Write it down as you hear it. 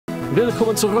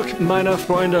Willkommen zurück, meine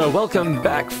Freunde. Welcome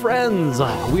back, friends.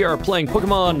 We are playing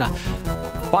Pokemon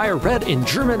Feuerrot in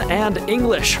German and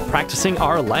English, practicing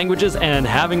our languages and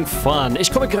having fun.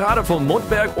 Ich komme gerade vom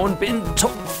Mondberg und bin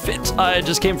topfit. I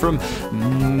just came from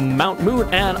Mount Moon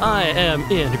and I am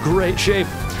in great shape.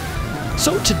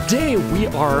 So today we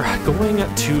are going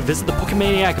to visit the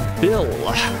Pokemaniac Bill.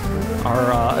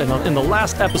 In the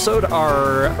last episode,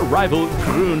 our rival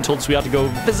Grun told us we had to go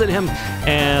visit him,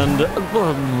 and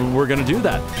we're gonna do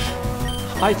that.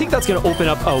 I think that's gonna open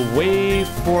up a way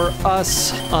for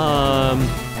us,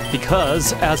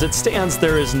 because as it stands,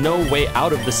 there is no way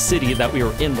out of the city that we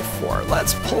were in before.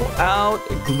 Let's pull out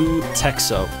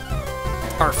Glutexo,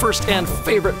 our first and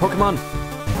favorite Pokemon.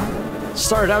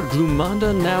 Started out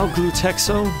Glumanda, now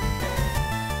Glutexo.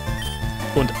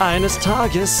 Und eines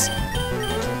Tages,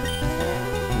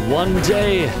 one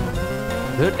day,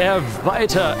 wird er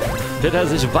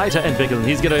sich weiterentwickeln.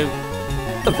 He's gonna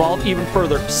evolve even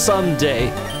further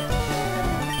someday.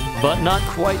 But not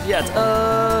quite yet.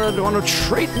 Do you want to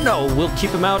trade? No, we'll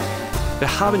keep him out. Wir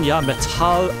haben ja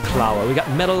Metallklaue. We got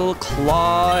Metal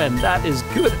Claw, and that is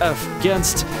good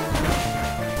against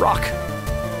Rock.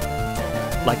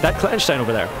 Like that Kleinstein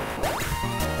over there.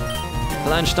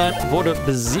 Kleinstein wurde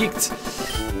besiegt.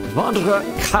 Wanderer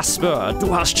Kasper,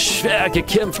 du hast schwer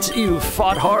gekämpft. You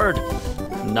fought hard.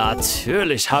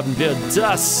 Natürlich haben wir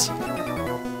das.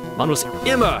 Man muss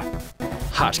immer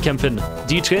hart kämpfen.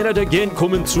 Die Trainer der Gegend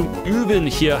kommen zum Üben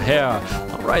hierher.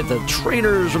 Alright, the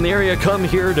trainers from the area come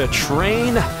here to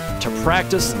train, to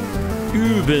practice,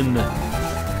 üben.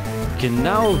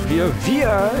 Genau wie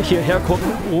wir hierher kommen,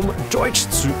 Deutsch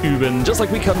zu üben. Just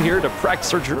like we come here to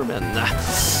practice our German.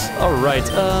 Alright,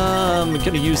 I'm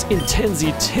gonna use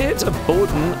Intensität,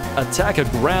 Boden, Attack, a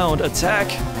ground attack.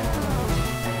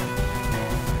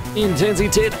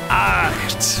 Intensität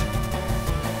 8.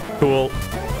 Cool.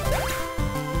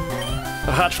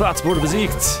 Radschwarz wurde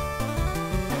besiegt.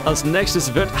 Als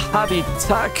nächstes wird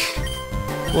Habitak.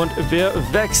 Und wir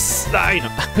wechseln. Nein,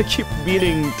 I keep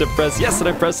meaning to press yes and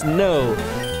I press no.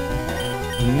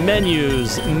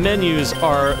 Menus. Menus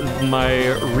are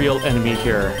my real enemy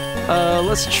here.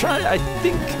 Let's try. I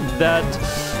think that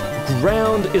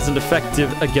ground isn't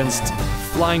effective against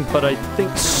flying, but I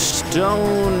think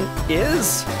stone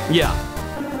is? Yeah.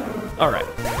 Alright.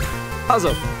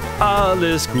 Also,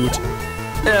 alles gut.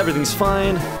 Everything's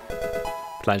fine.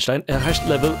 Kleinstein erreicht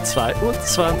Level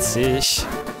 22.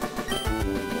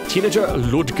 Teenager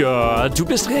Ludger, du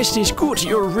bist richtig gut.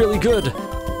 You're really good.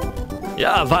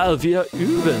 Ja, weil wir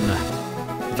üben.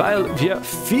 Weil wir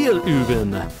viel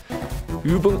üben.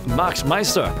 Übung macht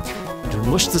Meister. Du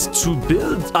musstest zu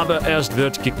Bill, aber erst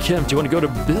wird gekämpft. You want to go to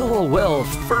Bill? Well,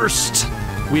 first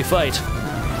we fight.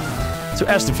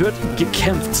 Zuerst wird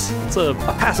gekämpft. It's a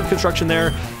passive construction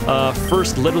there.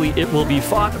 First, literally, it will be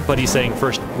fought, but he's saying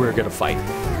first we're gonna fight.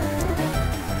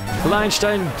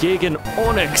 Kleinstein gegen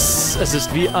Onyx. Es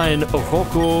ist wie ein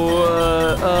Rocco.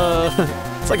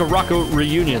 It's like a Rocco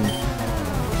reunion.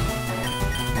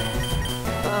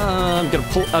 I'm gonna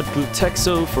pull out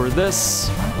Glutexo for this.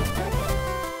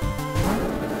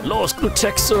 Los,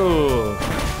 Glutexo!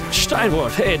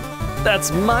 Steinwurf, hey,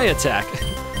 that's my attack.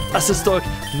 Das ist doch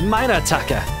meine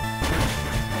Attacke.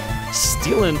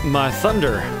 Stealing my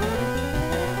thunder.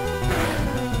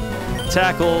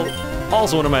 Tackle,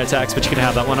 also one of my attacks, but you can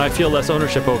have that one. I feel less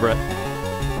ownership over it.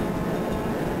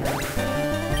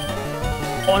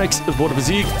 Onyx wurde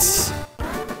besiegt.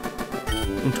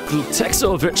 Und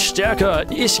Glutexo wird stärker.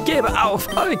 Ich gebe auf.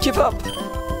 I give up.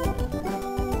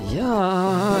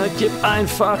 Ja, gib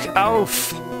einfach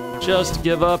auf. Just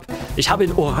give up. Ich habe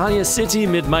in Orania City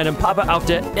mit meinem Papa auf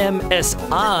der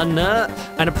MSN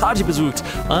eine Party besucht.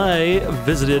 I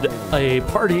visited a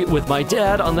party with my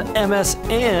dad on the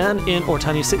MSN in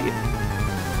Orania City.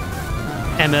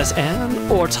 MSN?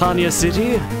 Orania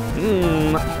City?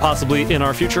 Possibly in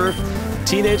our future.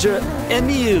 Teenager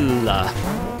Emil.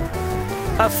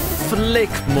 A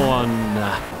Flickmon.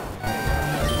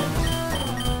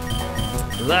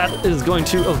 That is going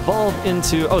to evolve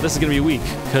into... Oh, this is going to be weak,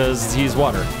 because he's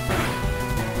water.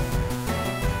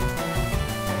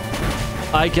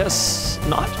 I guess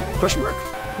not? Question mark?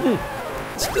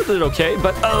 Still did okay,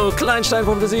 but... Oh, Kleinstein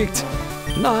wurde besiegt.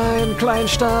 Nein,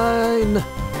 Kleinstein.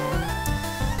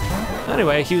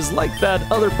 Anyway, he was like that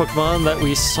other Pokemon that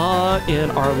we saw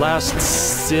in our last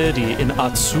city, in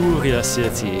Azuria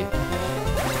City.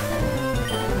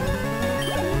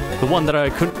 The one that I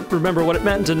couldn't remember what it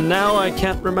meant, and now I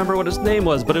can't remember what his name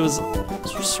was, but it was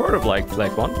sort of like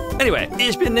one. Anyway,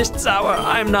 ich bin nicht sauer,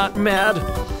 I'm not mad.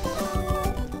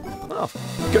 Well,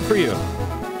 good for you.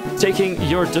 Taking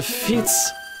your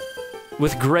defeats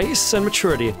with grace and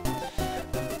maturity.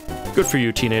 Good for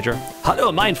you, teenager.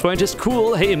 Hallo, mein Freund ist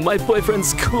cool. Hey, my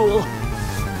boyfriend's cool.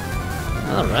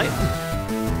 Alright.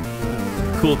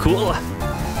 Cool, cool.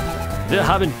 Wir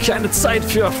haben keine Zeit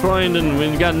für Freunden.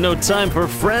 We got no time for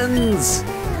friends.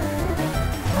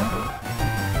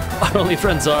 Our only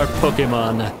friends are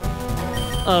Pokemon.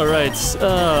 Alright.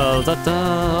 I'll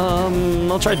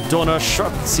try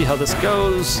Donnerschock, see how this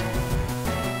goes.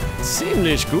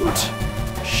 Ziemlich gut.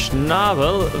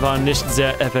 Schnabel war nicht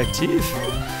sehr effektiv.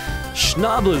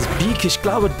 Schnabel ist Beak. Ich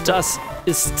glaube, das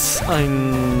ist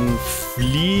ein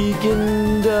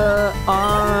fliegende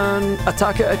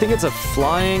Attacke. I think it's a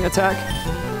flying attack.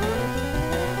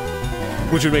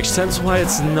 Which would make sense why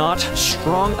it's not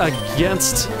strong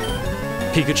against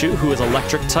Pikachu, who is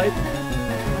electric type.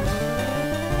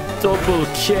 Double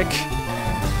kick.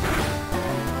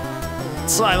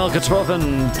 Zweimal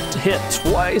getroffen. Hit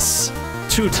twice.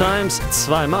 2 times.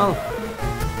 Zweimal.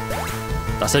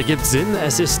 Das ergibt Sinn.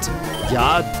 Es ist,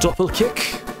 ja,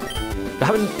 Doppelkick. Wir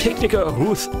haben Picknicker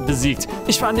Ruth besiegt.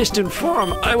 Ich war nicht in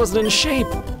Form. I wasn't in shape.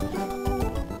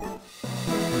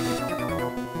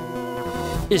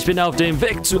 Ich bin auf dem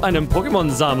Weg zu einem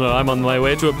Pokémon-Sammler. I'm on my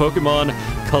way to a Pokémon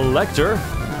collector.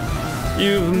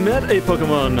 You've met a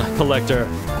Pokémon collector.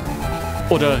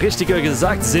 Oder richtiger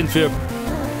gesagt sind wir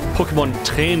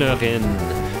Pokémon-Trainerin.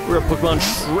 We're a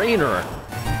Pokémon-Trainer.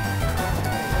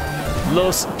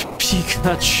 Los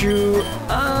Pikachu.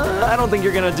 I don't think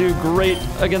you're gonna do great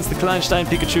against the Kleinstein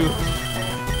Pikachu.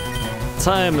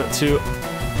 Time to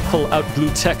pull out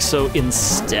Glutexo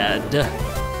instead.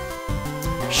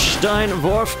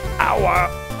 Steinwurf. Aua.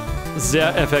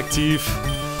 Sehr effektiv.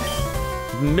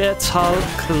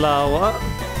 Metallklaue.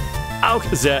 Auch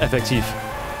sehr effektiv.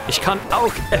 Ich kann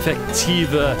auch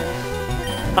effektive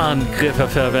Angriffe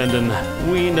verwenden.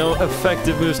 We know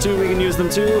effective moves too. We can use them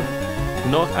too.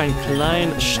 Noch ein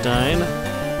Kleinstein.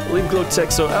 Leave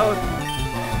Glutexo out.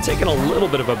 Taking a little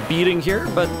bit of a beating here,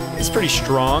 but it's pretty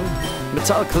strong.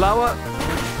 Metallklaue.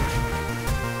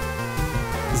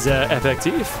 Sehr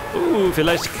effektiv.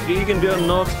 Vielleicht kriegen wir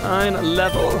noch ein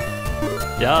Level.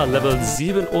 Ja, Level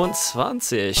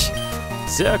 27.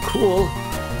 Sehr cool.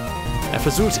 Er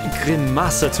versucht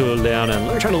Grimasse zu lernen.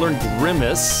 We're trying to learn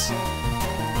Grimace.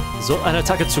 Soll eine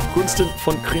Attacke zugunsten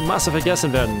von Grimasse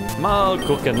vergessen werden? Mal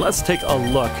gucken. Let's take a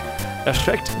look.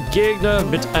 Erschreckt Gegner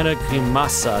mit einer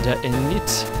Grimasse. Der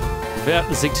Init-Wert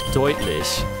sinkt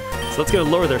deutlich. So let's get to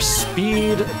lower their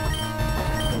speed.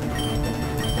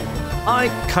 I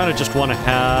kind of just want to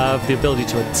have the ability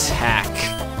to attack.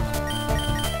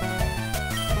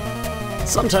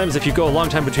 Sometimes if you go a long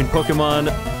time between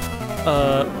Pokemon...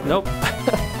 nope.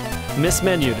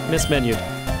 Mismenued.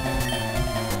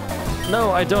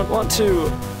 No, I don't want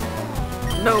to.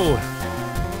 No.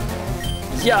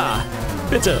 Ja,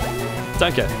 bitte.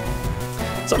 Danke.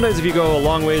 Sometimes if you go a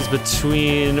long ways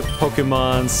between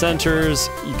Pokemon centers,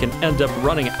 you can end up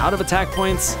running out of attack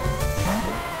points.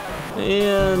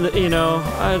 And, you know,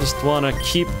 I just want to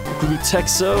keep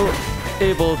Glutexo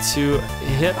able to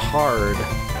hit hard.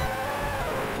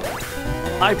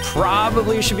 I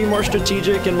probably should be more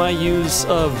strategic in my use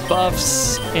of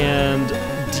buffs and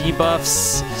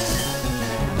debuffs.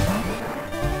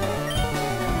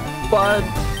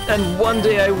 And one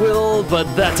day I will, but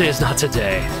that day is not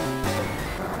today.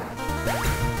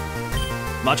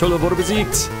 Machola wurde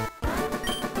besiegt.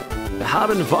 Wir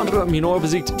haben Wanderer Minor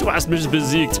besiegt. Du hast mich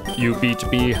besiegt. You beat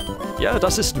me. Ja,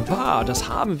 das ist wahr. Das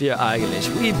haben wir eigentlich.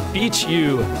 We beat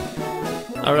you.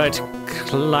 Alright,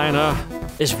 Kleiner.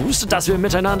 Ich wusste, dass wir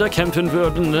miteinander kämpfen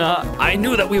würden. I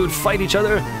knew that we would fight each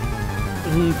other.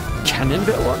 Kennen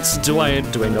wir uns? Do I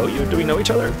know you? Do we know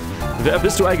each other? Wer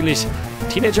bist du eigentlich?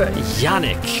 Teenager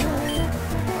Yannick.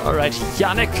 Alright,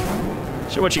 Yannick.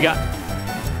 Show what you got.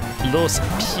 Los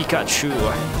Pikachu.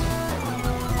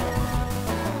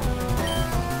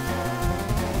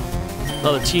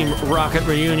 Another Team Rocket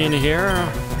reunion here.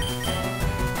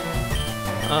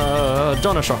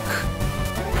 Donnerschock.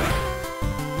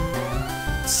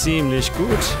 Ziemlich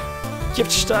gut.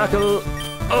 Giftstachel.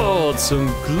 Oh, zum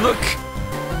Glück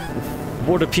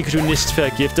wurde Pikachu nicht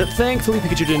vergiftet. Thankfully,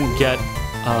 Pikachu didn't get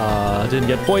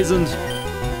poisoned.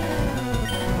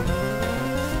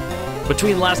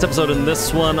 Between last episode and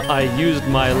this one, I used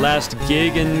my last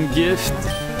Gegengift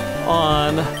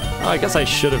on... I guess I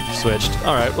should have switched.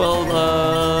 Alright, well,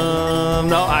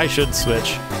 no, I should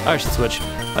switch. I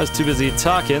was too busy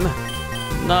talking.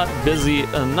 Not busy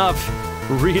enough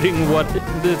reading what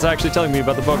it's actually telling me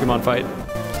about the Pokemon fight.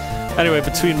 Anyway,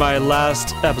 between my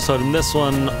last episode and this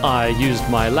one, I used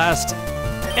my last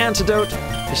antidote.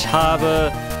 Ich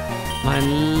habe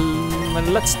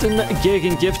meinen letzten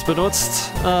Gegengift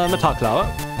benutzt, Metallklaue.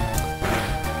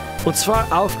 Und zwar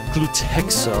auf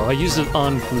Glutexo. I used it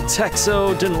on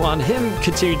Glutexo, didn't want him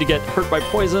continue to get hurt by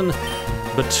poison,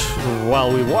 but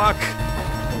while we walk.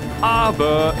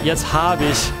 Aber jetzt habe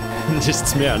ich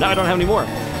nichts mehr. Now I don't have any more.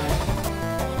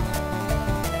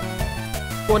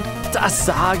 Und das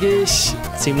sage ich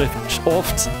ziemlich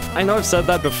oft. I know I've said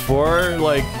that before,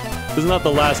 like, this is not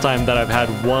the last time that I've had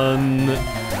one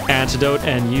antidote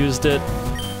and used it,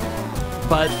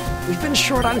 but we've been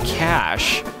short on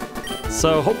cash.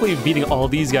 So hopefully beating all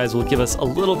these guys will give us a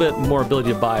little bit more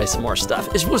ability to buy some more stuff.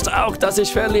 Ich wusste auch, dass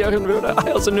ich verlieren würde.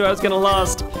 I also knew I was gonna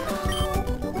lost.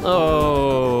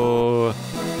 Oh,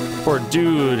 poor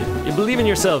dude. You believe in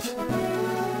yourself.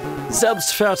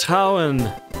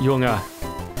 Selbstvertrauen, Junge.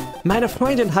 Meine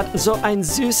Freundin hat so ein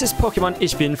süßes Pokémon.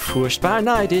 Ich bin furchtbar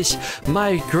neidisch.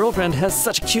 My girlfriend has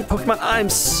such a cute Pokémon. I'm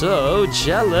so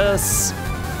jealous.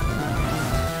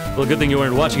 Well, good thing you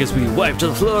weren't watching as we wiped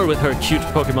the floor with her cute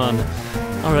Pokemon.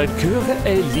 Alright, Göre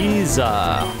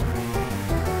Elisa.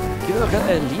 Göre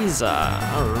Elisa.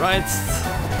 Alright.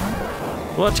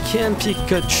 What can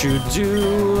Pikachu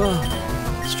do?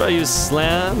 Let's try use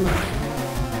Slam.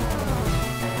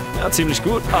 Ja, ziemlich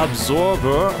gut.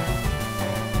 Absorber.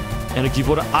 Energie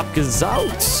wurde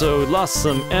abgesaugt, so it lost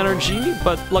some energy,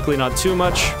 but luckily not too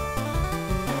much.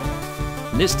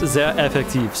 Nicht sehr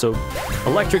effektiv, so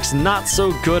Electric's not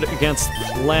so good against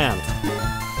Plant.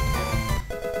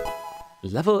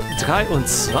 Level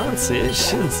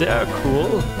 23, sehr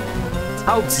cool.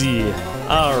 Taubsi.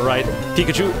 Alright,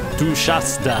 Pikachu, du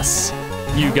schaffst das.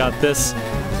 You got this.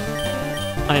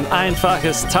 Ein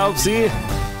einfaches Taubsi.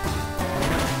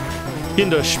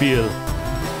 Kinderspiel.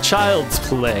 Child's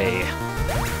Play.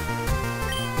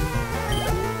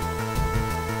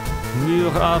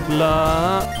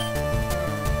 Mirabla.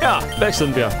 Ja,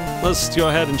 wechseln wir. Let's go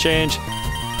ahead and change.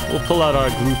 We'll pull out our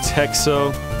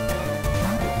Glutexo.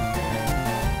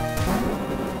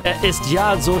 Ist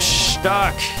ja so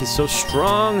stark. He's so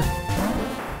strong.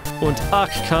 Und ach,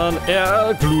 kann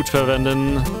Glut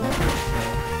verwenden.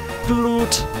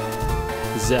 Glut.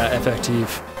 Sehr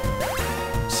effektiv.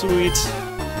 Sweet.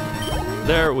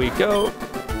 There we go.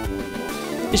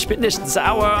 Ich bin nicht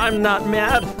sauer. I'm not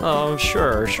mad. Oh,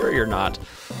 sure you're not.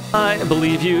 I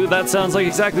believe you. That sounds like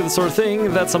exactly the sort of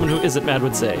thing that someone who isn't mad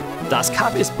would say. Das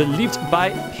Cap ist beliebt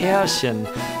bei Pärchen.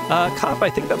 Cap, I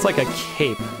think that's like a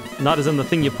cape. Not as in the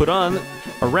thing you put on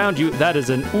around you, that is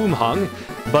an Umhang,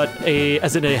 but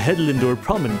as in a headland or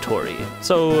promontory.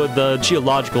 So the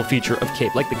geological feature of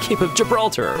cape, like the Cape of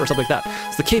Gibraltar or something like that.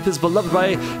 So the cape is beloved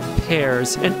by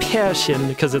pairs and Pärchen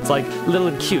because it's like little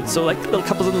and cute. So like little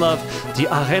couples in love. Die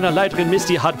Arena-Leiterin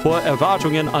Misty hat hohe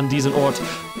Erwartungen an diesen Ort.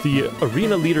 The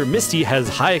arena leader Misty has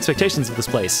high expectations of this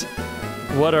place.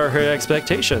 What are her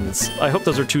expectations? I hope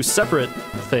those are two separate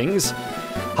things.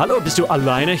 Hallo, bist du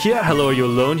alleine hier? Hello, are you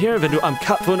alone here? Wenn du am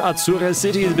Kap von Azura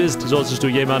City bist, solltest du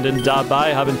jemanden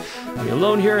dabei haben. Are you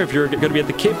alone here? If you're going to be at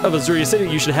the Cape of Azura City,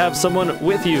 you should have someone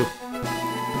with you.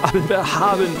 Aber wir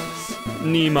haben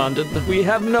niemanden. We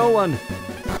have no one.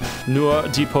 Nur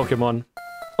die Pokémon.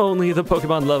 Only the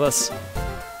Pokémon love us.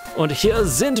 Und hier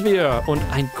sind wir. Und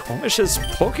ein komisches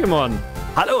Pokémon.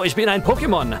 Hallo, ich bin ein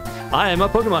Pokémon. I am a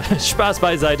Pokémon. Spaß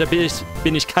beiseite,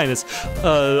 bin ich keines.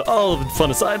 All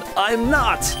fun aside, I'm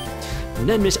not.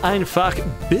 Nenn mich einfach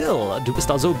Bill. Du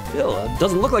bist also Bill.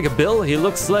 Doesn't look like a Bill. He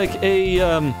looks like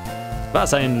a,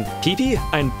 was, ein Pipi?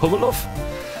 Ein Pummeluff?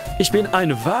 Ich bin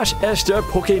ein waschechter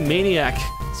Pokemaniac.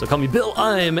 So call me Bill.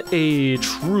 I'm a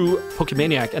true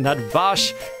Pokemaniac. And that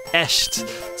wasch echt.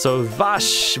 So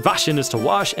waschen is to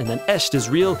wash, and then echt is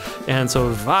real. And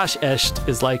so wasch echt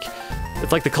is like,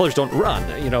 it's like the colors don't run.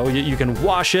 You know, you can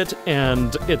wash it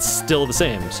and it's still the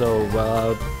same. So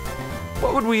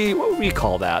what would we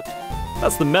call that?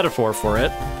 That's the metaphor for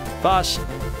it. Wasch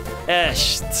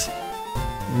echt.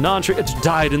 It's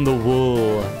dyed in the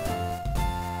wool.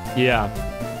 Yeah.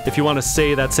 If you want to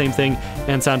say that same thing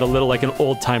and sound a little like an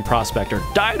old-time prospector.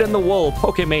 Dyed in the wool,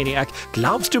 Pokemaniac.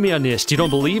 Glaubst du mir nicht? You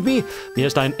don't believe me? Mir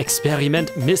ist ein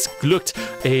Experiment missglückt.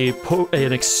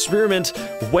 An experiment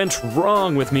went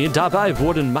wrong with me. Dabei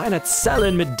wurden meine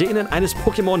Zellen mit denen eines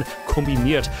Pokémon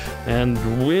kombiniert. And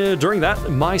during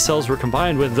that, my cells were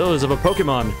combined with those of a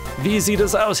Pokémon. Wie sieht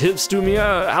es aus? Hilfst du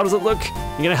mir? How does it look?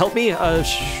 You gonna help me?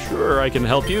 Sure, I can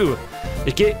help you.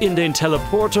 Ich gehe in den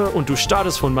Teleporter und du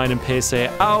startest von meinem PC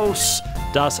aus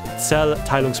das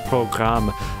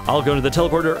Zellteilungsprogramm. I'll go into the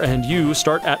teleporter and you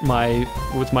start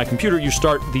with my computer, you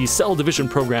start the cell division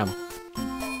program.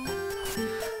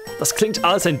 Das klingt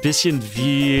alles ein bisschen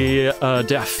wie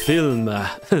der Film,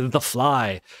 The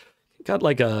Fly. Got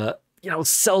like a,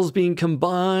 cells being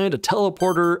combined, a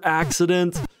teleporter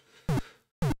accident.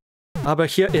 Aber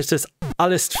hier ist es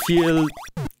alles viel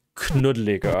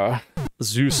knuddeliger,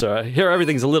 süßer. Here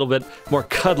everything's a little bit more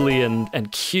cuddly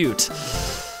and cute.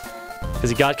 Because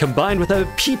he got combined with a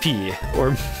pee-pee,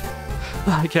 or...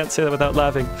 I can't say that without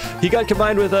laughing. He got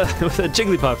combined with a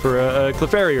Jigglypuff or a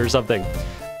Clefairy or something.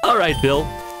 Alright, Bill.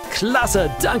 Klasse,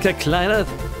 danke, Kleiner.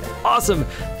 Awesome.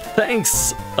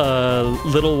 Thanks,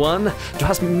 little one. Du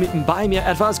hast bei mir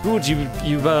etwas gut.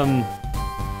 You've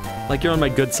like, you're on my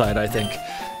good side, I think.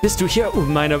 Bist du hier,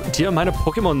 um dir meine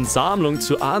Pokémon-Sammlung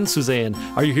anzusehen?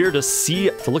 Are you here to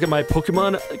look at my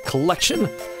Pokémon collection?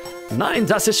 Nein,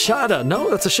 das ist schade. No,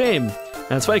 that's a shame.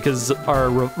 And it's funny because our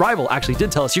rival actually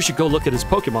did tell us you should go look at his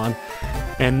Pokemon.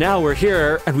 And now we're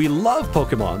here and we love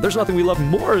Pokemon. There's nothing we love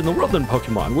more in the world than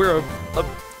Pokemon.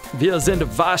 Wir sind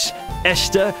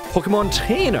echte Pokemon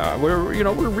Trainer. We're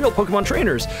real Pokemon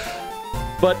trainers.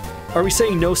 But are we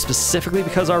saying no specifically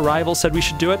because our rival said we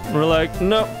should do it? And we're like,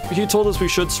 no, he told us we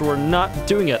should, so we're not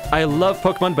doing it. I love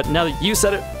Pokemon, but now that you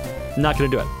said it, I'm not gonna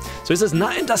do it. So he says,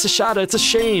 nein, das ist schade, it's a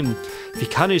shame. Wie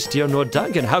kann ich dir nur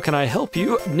danken? How can I help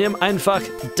you? Nimm einfach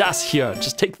das hier.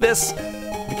 Just take this.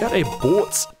 We got a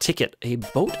boat ticket.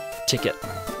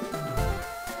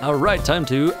 Alright, time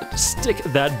to stick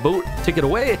that boat ticket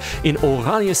away. In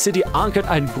Orania City ankert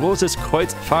ein großes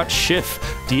Kreuzfahrtschiff,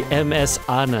 die MS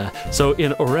Anne. So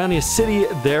in Orania City,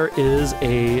 there is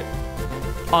a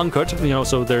ankert,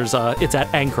 so there's it's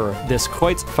at anchor, this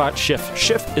Kreuzfahrtschiff.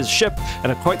 Schiff is ship,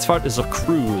 and a Kreuzfahrt is a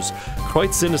cruise.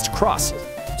 Kreuzen is to cross.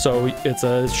 So it's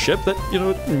a ship that,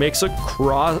 makes a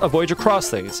voyage across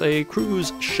things. A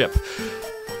cruise ship.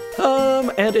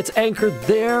 And it's anchored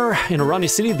there in Orania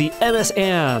City, the MS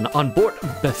Anne. An Bord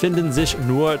befinden sich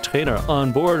nur Trainer.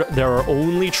 On board, there are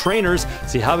only trainers.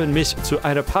 Sie haben mich zu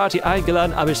einer Party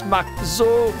eingeladen, aber ich mag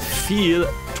so viel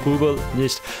Trubel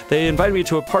nicht. They invited me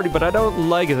to a party, but I don't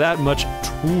like that much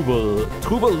Trubel.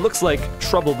 Trubel looks like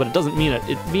trouble, but it doesn't mean it.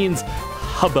 It means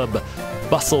hubbub,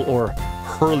 bustle, or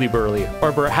hurly-burly,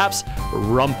 or perhaps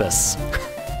rumpus.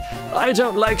 I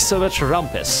don't like so much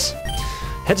rumpus.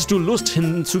 Hättest du Lust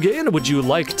hinzugehen? Would you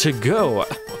like to go?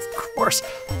 Of course.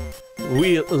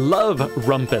 We love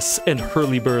rumpus and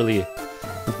hurly-burly.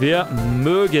 Wir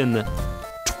mögen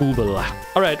Trubel.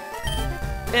 Alright.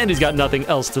 And he's got nothing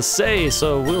else to say,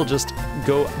 so we'll just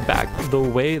go back the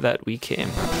way that we came.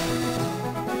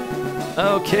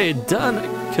 Okay, dann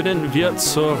können wir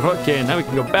zurückgehen. Now we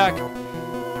can go back.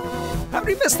 How did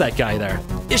we miss that guy there?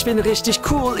 Ich bin richtig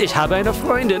cool. Ich habe eine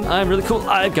Freundin. I'm really cool.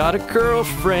 I've got a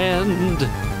girlfriend.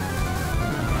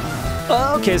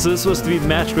 Okay, so this is supposed to be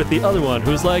matched with the other one,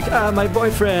 who's like, my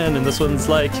boyfriend. And this one's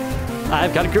like,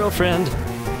 I've got a girlfriend.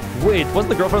 Wait, wasn't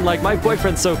the girlfriend like, my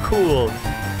boyfriend's so cool?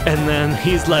 And then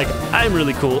he's like, I'm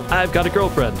really cool. I've got a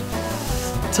girlfriend.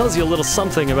 Tells you a little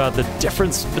something about the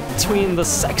difference between the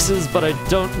sexes, but I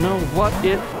don't know what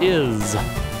it is.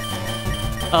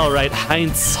 All right,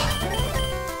 Heinz.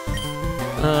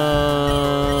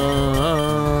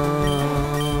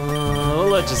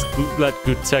 Let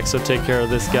Gutexo take care of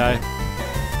this guy.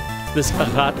 This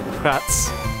Ratz.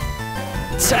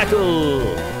 Tackle!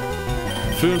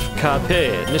 5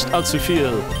 KP, nicht allzu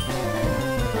viel.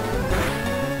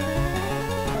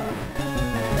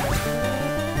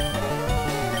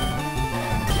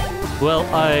 Well,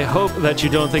 I hope that you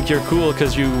don't think you're cool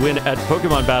because you win at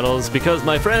Pokemon battles, because,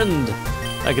 my friend,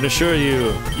 I can assure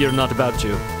you, you're not about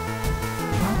to.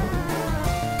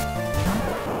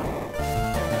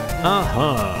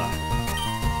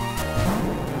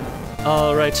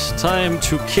 Alright, time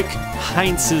to kick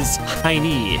Heinz's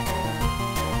Heini.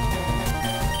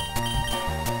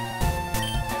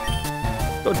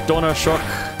 Go Donnerschock.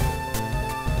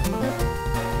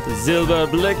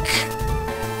 Silberblick.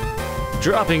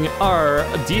 Dropping our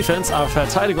defense, our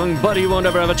Verteidigung, but he won't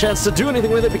ever have a chance to do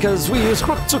anything with it because we use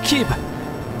Ruckzuck.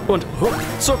 Und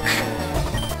Ruckzuck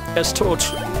ist tot.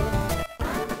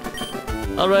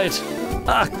 Alright.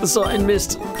 Ach, so ein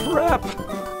Mist. Crap.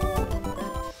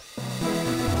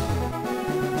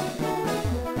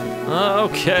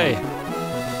 Okay.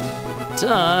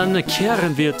 Dann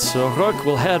kehren wir zurück.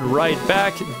 We'll head right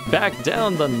back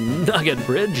down the Nugget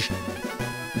Bridge.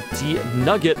 Die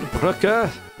Nugget-Brücke.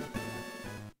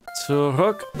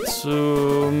 Zurück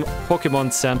zum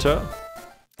Pokémon Center.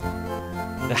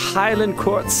 The Highland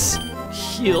Courts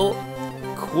heal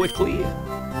quickly.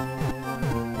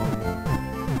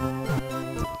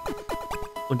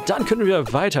 Und dann können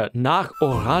wir weiter nach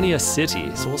Orania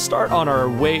City. So we'll start on our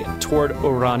way toward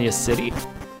Orania City.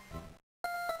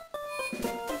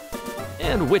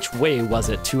 And which way was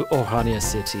it to Orania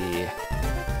City?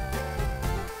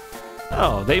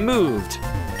 Oh, they moved.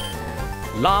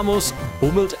 Lamus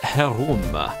bummelt herum.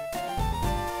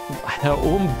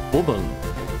 Herumbummeln.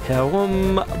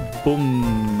 Herumbummeln.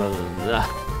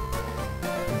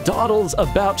 Dawdles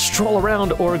about, stroll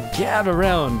around, or gad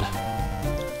around.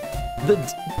 The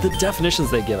definitions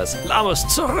they give us. Lamas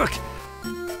zurück.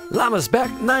 Lamas back.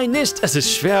 Nein, nicht. Es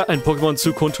ist schwer, ein Pokémon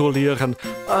zu kontrollieren.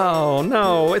 Oh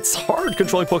no, it's hard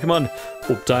controlling Pokémon.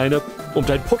 Ob dein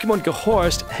Pokémon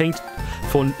gehorcht, hängt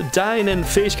von deinen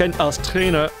Fähigkeiten als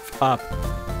Trainer ab.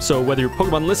 So whether your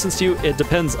Pokémon listens to you, it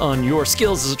depends on your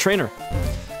skills as a trainer.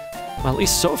 Well, at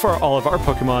least so far, all of our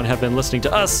Pokémon have been listening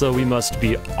to us, so we must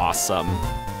be awesome.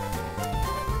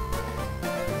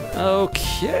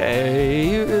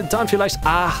 Okay, dann vielleicht,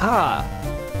 aha.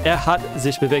 Hat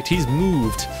sich bewegt. He's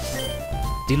moved.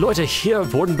 Die Leute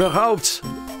hier wurden beraubt.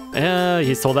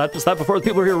 He's told that before. The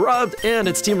people here robbed, and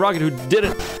it's Team Rocket who did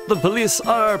it. The police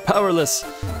are powerless.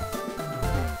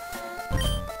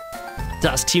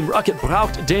 Das Team Rocket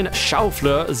braucht den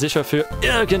Schaufler sicher für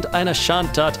irgendeine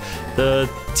Schandtat. The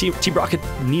Team Rocket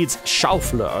needs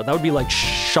Schaufler. That would be like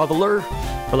shoveler,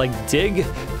 or like dig,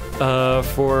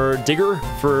 for digger,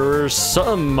 for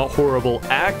some horrible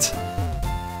act.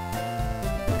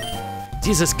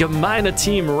 Dieses gemeine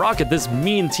Team Rocket, this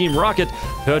mean Team Rocket,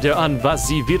 hört ihr an, was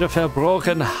sie wieder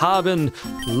verbrochen haben.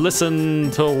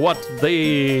 Listen to what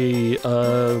they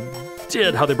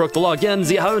did, how they broke the law again.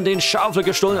 Sie haben den Schaufler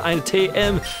gestohlen, eine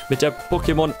TM mit der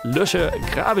Pokémon Löcher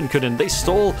graben können. They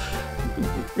stole,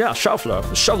 yeah,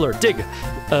 shoveler, dig,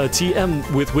 TM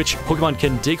with which Pokémon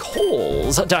can dig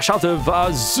holes. Der Schaufler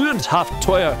war sündhaft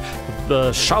teuer.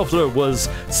 The Schaufler was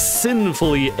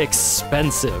sinfully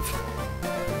expensive.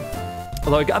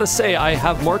 Although I gotta say, I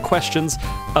have more questions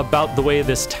about the way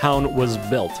this town was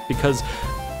built, because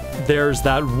there's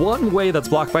that one way that's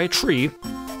blocked by a tree,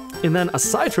 and then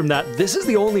aside from that, this is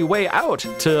the only way out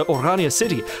to Orania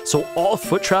City, so all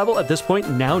foot travel at this point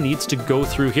now needs to go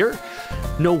through here.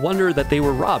 No wonder that they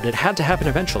were robbed. It had to happen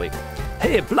eventually.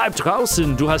 Hey, bleib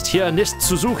draußen, du hast hier nichts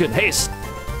zu suchen. Hey,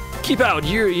 keep out,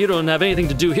 you don't have anything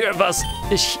to do here. Was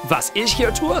ich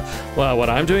hier tue? Well, what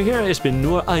I'm doing here, ich bin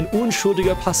nur ein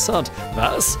unschuldiger Passant.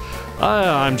 Was?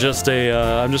 I'm just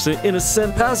an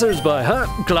innocent passersby, huh?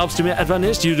 Glaubst du mir etwa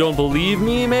nicht? You don't believe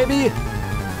me, maybe?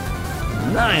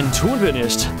 Nein, tun wir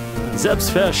nicht.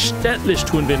 Selbstverständlich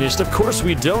tun wir nicht. Of course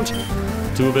we don't.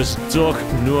 Du bist doch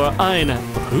nur ein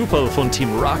Rüpel von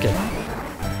Team Rocket.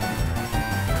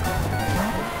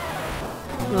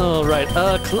 Alright,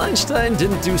 Kleinstein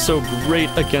didn't do so great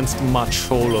against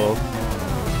Macholo.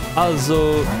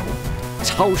 Also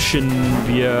tauschen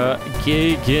wir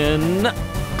gegen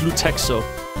Glutexo.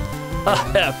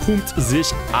 Er pumpt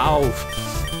sich auf.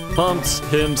 Pumps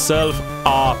himself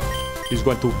up. He's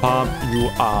going to pump you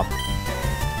up.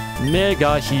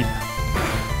 Mega Hieb.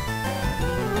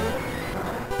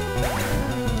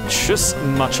 Tschüss,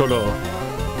 Macholo.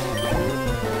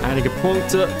 Einige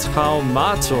Punkte.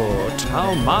 Traumato.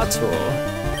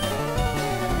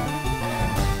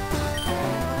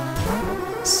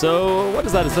 So, what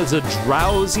is that? It says a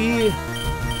drowsy.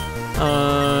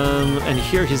 And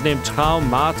here he's named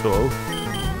Traumato.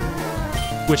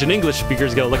 Which an English speaker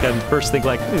is going to look at and first think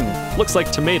like, looks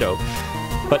like tomato.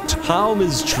 But Traum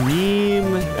is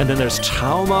dream. And then there's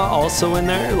Trauma also in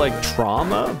there, like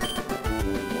trauma.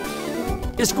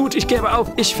 Ist gut, ich gebe auf,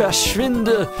 ich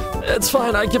verschwinde. It's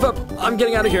fine, I give up, I'm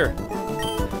getting out of here.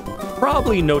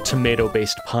 Probably no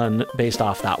tomato-based pun based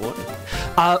off that one.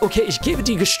 Okay, ich gebe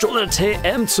die gestohlene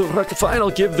TM zurück. Fine,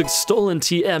 I'll give the stolen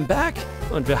TM back.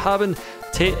 Und wir haben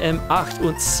TM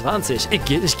 28. Ich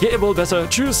gehe wohl besser.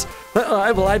 Tschüss.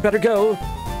 I'd better go.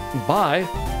 Bye.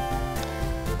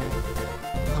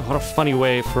 What a funny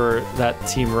way for that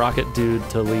Team Rocket dude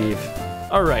to leave.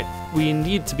 All right. We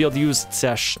need to be able to use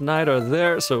Zerschneider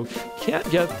there, so can't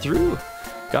get through.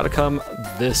 Gotta come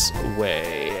this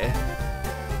way.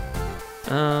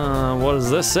 What does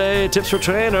this say? Tipps for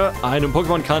Trainer. Einem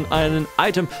Pokémon kann ein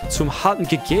Item zum Halten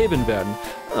gegeben werden.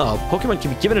 Pokémon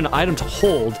can be given an item to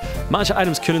hold. Manche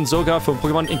items können sogar von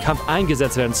Pokémon in Kampf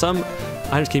eingesetzt werden. Some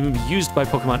items can even be used by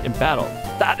Pokémon in battle.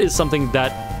 That is something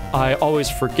that I always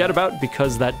forget about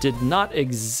because that did not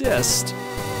exist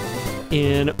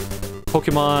in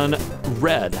Pokemon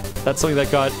Red. That's something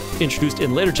that got introduced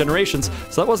in later generations,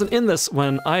 so that wasn't in this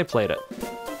when I played it.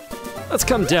 Let's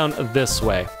come down this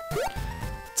way.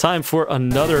 Time for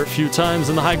another few times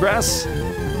in the high grass.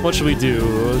 What should we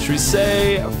do? Should we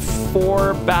say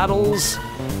 4 battles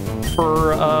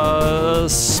per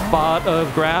spot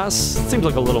of grass? Seems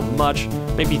like a little much.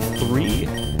 Maybe 3?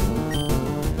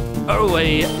 Oh,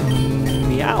 a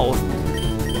meow.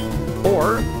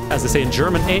 Or, as they say in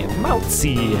German, a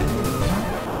Mauzi.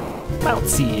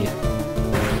 Mauzi.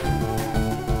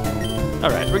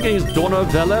 Alright, we're gonna use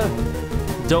Donnerwelle.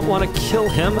 don't want to kill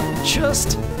him,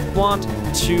 just want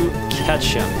to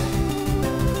catch him.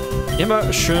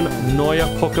 Immer schön neue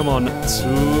Pokémon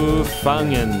zu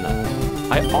fangen.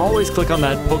 I always click on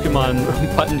that Pokemon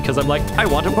button because I'm like, I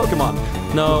want a Pokemon.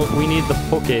 No, we need the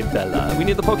Pokébälle. We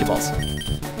need the Pokeballs.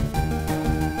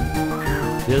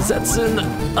 Wir setzen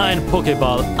ein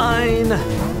Pokéball ein.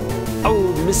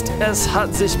 Oh, Mist, es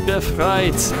hat sich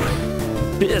befreit.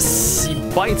 Bis sie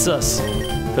bites us.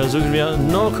 Versuchen wir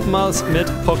nochmals mit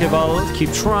Pokéball.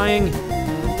 Keep trying.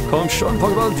 Komm schon,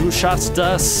 Pokéball, du schaffst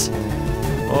das.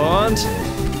 Und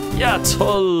ja,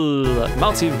 toll.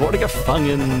 Mauzi wurde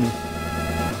gefangen.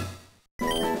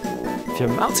 Für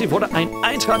Mauzi wurde ein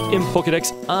Eintrag im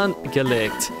Pokédex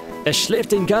angelegt. Es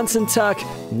schläft den ganzen Tag.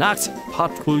 Nachts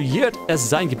patrouilliert es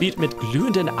sein Gebiet mit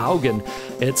glühenden Augen.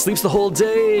 It sleeps the whole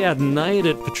day. At night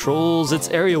it patrols its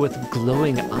area with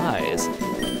glowing eyes.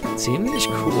 Ziemlich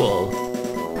cool.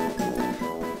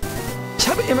 Ich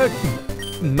habe immer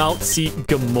Mauzi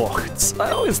gemocht.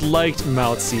 I always liked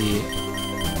Mauzi.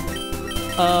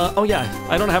 Oh yeah,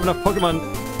 I don't have enough Pokemon.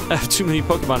 I have too many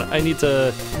Pokemon.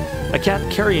 I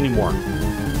can't carry anymore.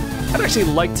 I'd actually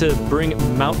like to bring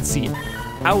Mauzi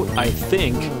out, I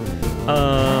think.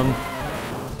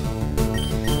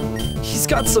 He's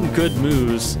got some good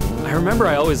moves. I remember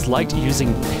I always liked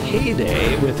using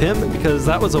Payday with him because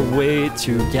that was a way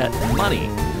to get money.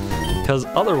 Because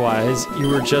otherwise,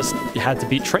 you had to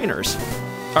beat trainers.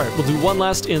 All right, we'll do one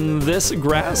last in this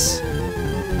grass.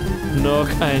 Noch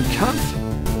ein Kampf.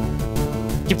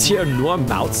 Gibt's hier nur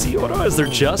Mauzi, oder? Is there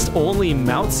just only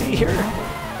Mauzi here?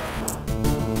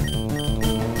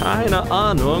 Keine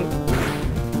Ahnung.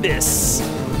 This.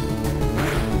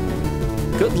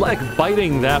 Good luck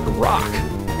biting that rock.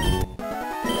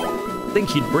 I think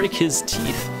he'd break his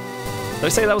teeth. Did I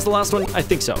say that was the last one? I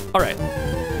think so. All right.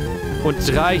 Und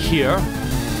 3 hier.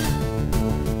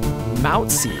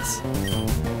 Mauzis.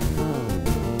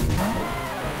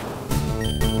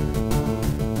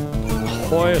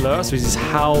 Spoiler, so he's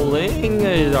howling.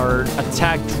 Our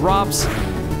attack drops.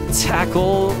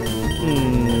 Tackle.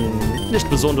 Nicht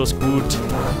besonders gut.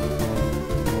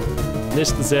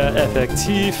 Nicht sehr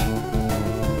effektiv.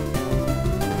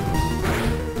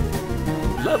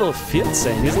 Level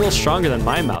 14. He's a little stronger than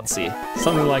my Mauzi.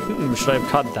 Something like, should I have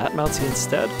caught that Mauzi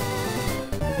instead?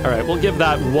 Alright, we'll give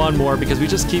that one more because we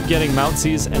just keep getting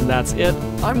Mauzis and that's it.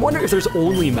 I'm wondering if there's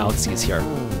only Mauzis here.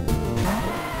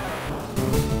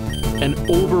 An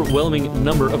overwhelming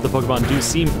number of the Pokemon do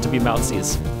seem to be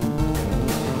Mauzis.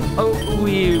 Oh,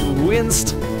 we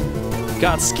winced.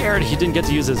 Got scared. He didn't get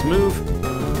to use his move.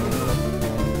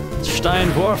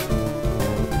 Steinwurf.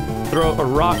 Throw a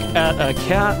rock at a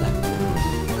cat.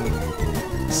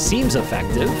 Seems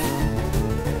effective.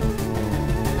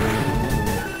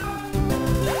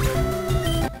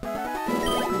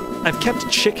 I've kept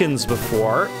chickens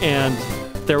before, and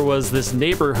there was this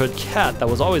neighborhood cat that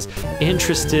was always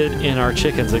interested in our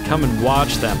chickens and come and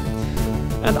watch them.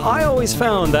 And I always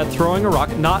found that throwing a rock,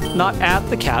 not at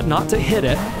the cat, not to hit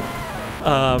it,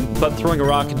 but throwing a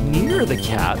rock near the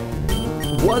cat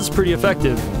was pretty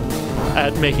effective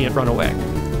at making it run away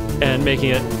and making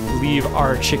it leave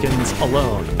our chickens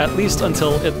alone, at least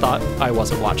until it thought I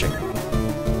wasn't watching.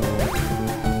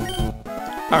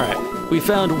 All right. We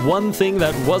found one thing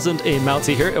that wasn't a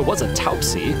Mauzi here. It was a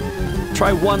Taubsi.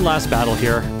 Try one last battle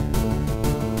here.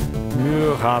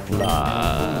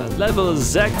 Murapla. Level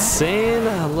 16,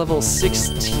 level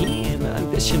 16. Ein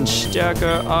bisschen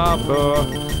stärker, aber...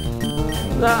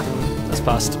 Nah, das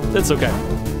passt. It's okay.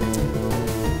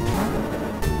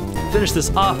 Finish this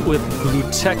off with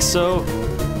Glutexo.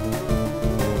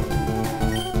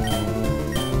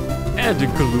 And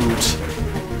Glut.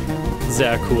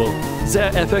 Sehr cool.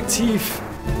 Sehr effektiv.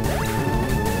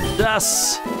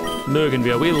 Das mögen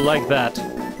wir. We like that.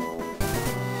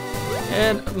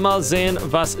 And mal sehen,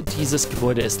 was dieses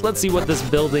Gebäude ist. Let's see what this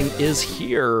building is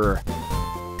here.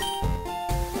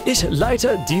 Ich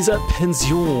leite diese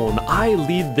Pension. I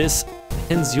lead this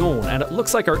pension. And it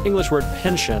looks like our English word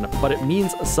pension, but it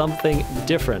means something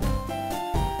different.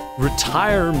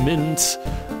 Retirement,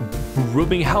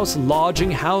 rooming house,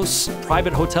 lodging house,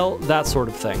 private hotel, that sort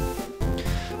of thing.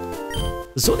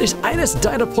 Soll ich eines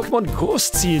deiner Pokemon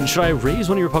großziehen? Should I raise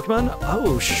one of your Pokemon?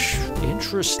 Oh,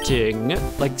 interesting.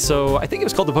 Like, so, I think it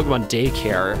was called the Pokemon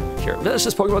Daycare. Here,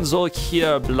 welches Pokemon soll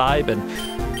hier bleiben?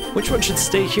 Which one should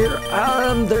stay here?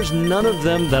 There's none of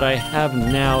them that I have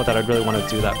now that I'd really want to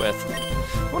do that with.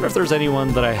 I wonder if there's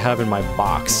anyone that I have in my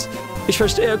box. Ich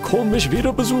verstehe, komm mich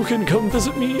wieder besuchen. Come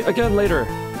visit me again later.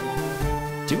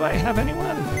 Do I have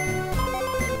anyone?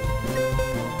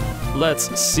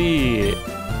 Let's see.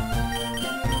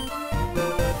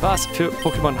 Was für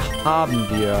Pokémon haben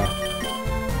wir?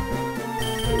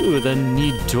 Ooh, the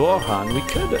Nidoran. We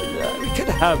could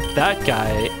have that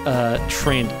guy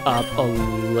trained up a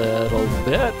little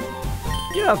bit.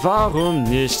 Ja, warum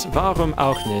nicht? Warum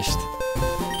auch nicht?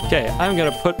 Okay, I'm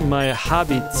gonna put my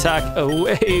Habitak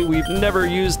away. We've never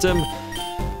used him.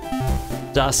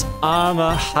 Das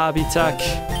arme Habitak.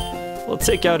 We'll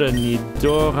take out a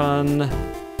Nidoran.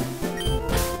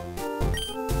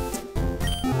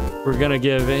 We're gonna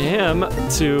give him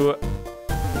to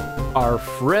our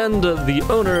friend, the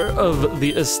owner of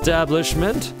the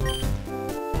establishment.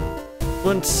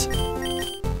 Und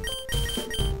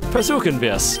versuchen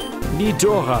wir's.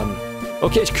 Nidoran.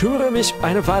 Okay, ich kümmere mich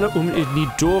eine Weile um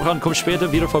Nidoran. Komm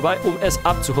später wieder vorbei, um es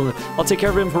abzuholen. I'll take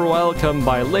care of him for a while, come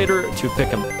by later to pick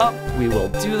him up. We will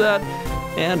do that.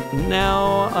 And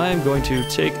now I'm going to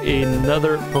take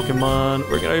another Pokemon.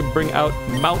 We're going to bring out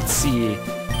Moutsy.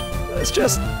 It's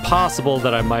just possible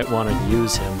that I might want to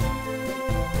use him.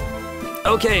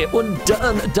 Okay, und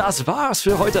dann, das war's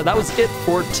für heute. That was it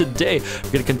for today.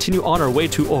 We're gonna continue on our way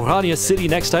to Orania City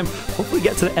next time. Hopefully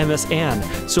get to the MS Anne.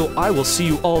 So I will see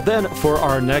you all then for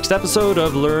our next episode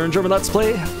of Learn German Let's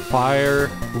Play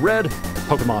Fire Red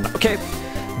Pokemon. Okay,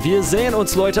 wir sehen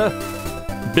uns, Leute.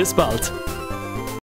 Bis bald.